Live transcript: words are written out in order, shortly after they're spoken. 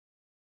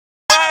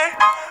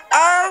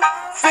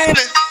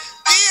finna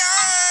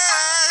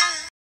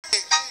beyond.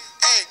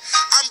 Hey,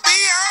 I'm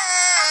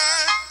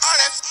beyond all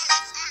that.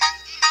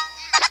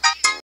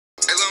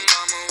 Hey, little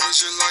mama, would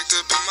you like to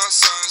be my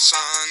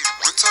sunshine?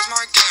 We touch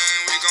my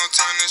game, we gon'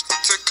 turn this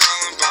to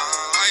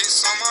Columbine.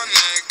 Ice on my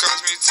neck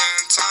cost me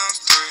 10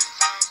 times 3.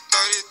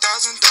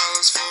 $30,000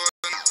 for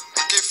a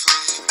get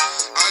free.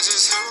 I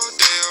just hit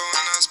Rodeo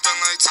and I spent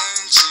like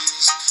 10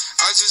 G's.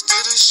 I just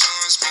did a show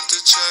and spent the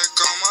check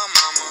on my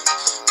mama.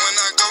 When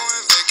I go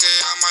and vacay,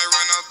 I might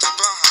run out the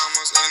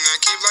Bahamas. And then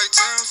keep like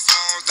 10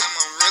 phones, then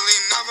I'm really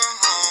never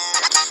home.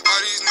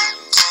 All these new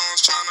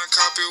clones tryna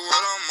copy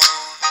what I'm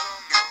on.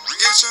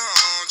 Get your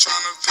own,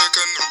 tryna pick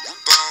a new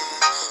bone.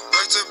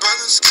 Right to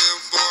brother Skip,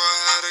 boy, I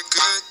had a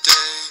good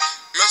day.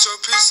 Metro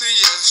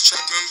PCS,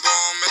 trapping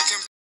bone,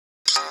 making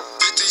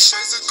 50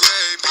 shades of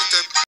gray, beat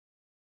that.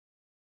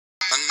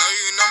 I know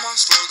you know my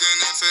slogan,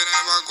 if it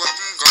ain't about guap,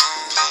 I'm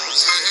gone.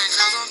 Hating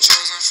cause I'm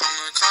chosen from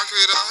the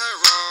concrete I had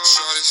rolled.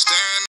 Shorty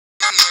staring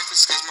at my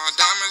necklace cause my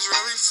diamonds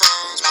really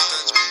froze. But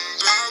that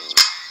been up,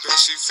 bet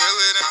she feel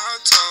it in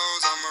her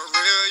toes. I'm a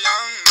real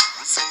young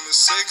from the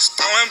 6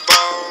 throwing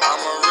balls.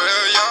 I'm a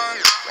real young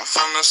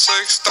from the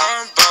 6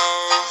 throwing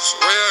balls.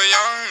 Real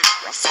young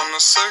from the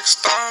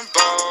 6 throwing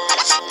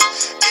balls.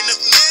 In the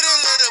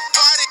middle of the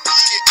party,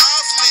 get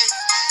off me.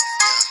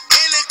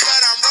 In the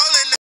cut, I'm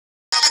rolling the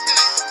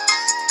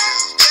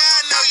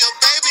your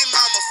baby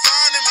mama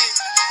fond of me.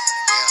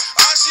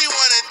 All she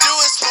wanna do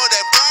is smoke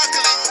that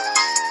broccoli.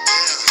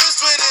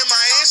 Whispered in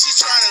my ear, she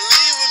tryna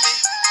leave with me.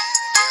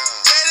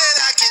 Say that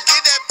I can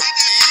get that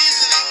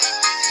easily.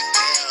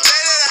 Say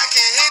that I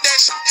can hit that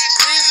shit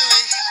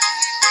easily.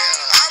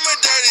 I'm a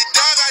dirty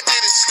dog, I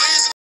did it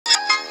sleazily.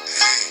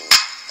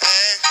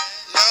 Ain't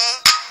no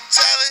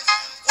telling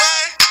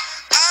what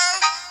I'm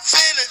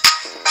finna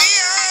be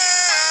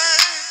on.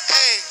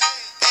 Hey,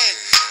 hey,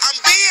 I'm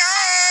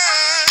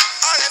beyond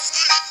all that.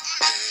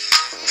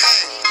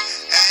 Hey,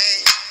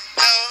 ain't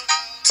no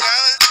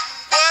telling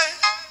what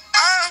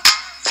I'm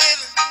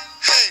finna,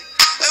 hey,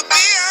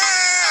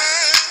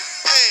 beyond.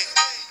 Hey,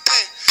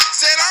 hey,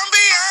 said I'm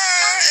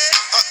beyond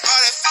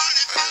all that.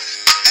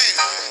 Hey,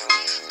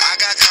 I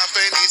got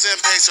companies and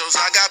pesos,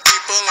 I got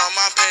people on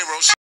my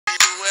payroll.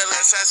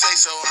 Unless I say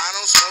so, I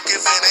don't smoke if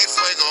it ain't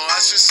fuego.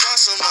 I should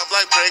sauce them up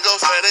like Prego,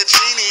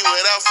 fettuccine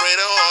with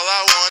Alfredo. All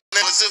I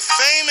wanted was the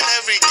fame in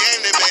every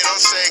game they made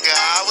on Sega.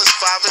 I was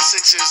 5 or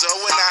 6 years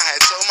old when I had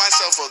told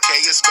myself,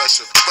 okay, you're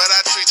special, but I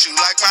treat you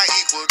like my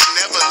equal,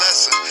 never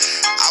lesser.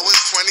 I was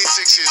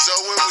 26 years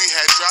old when we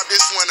had dropped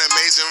this one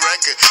amazing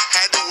record.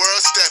 Had the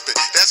world stepping,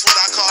 that's what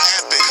I call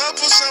epic.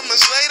 Couple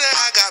summers later,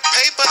 I got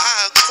paper.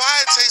 I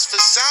acquired taste for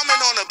salmon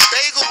on a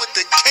bagel with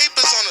the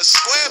capers on a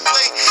square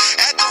plate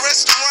at the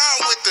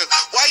restaurant with the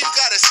why you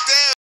gotta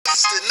stare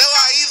to know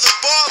I either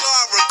ball or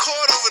I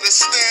record over the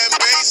stand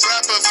bass.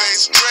 Rapper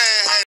face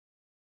dread had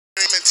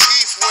and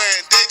teeth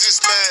wearing, they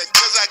just mad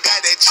cause I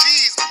got that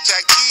cheese which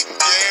I keep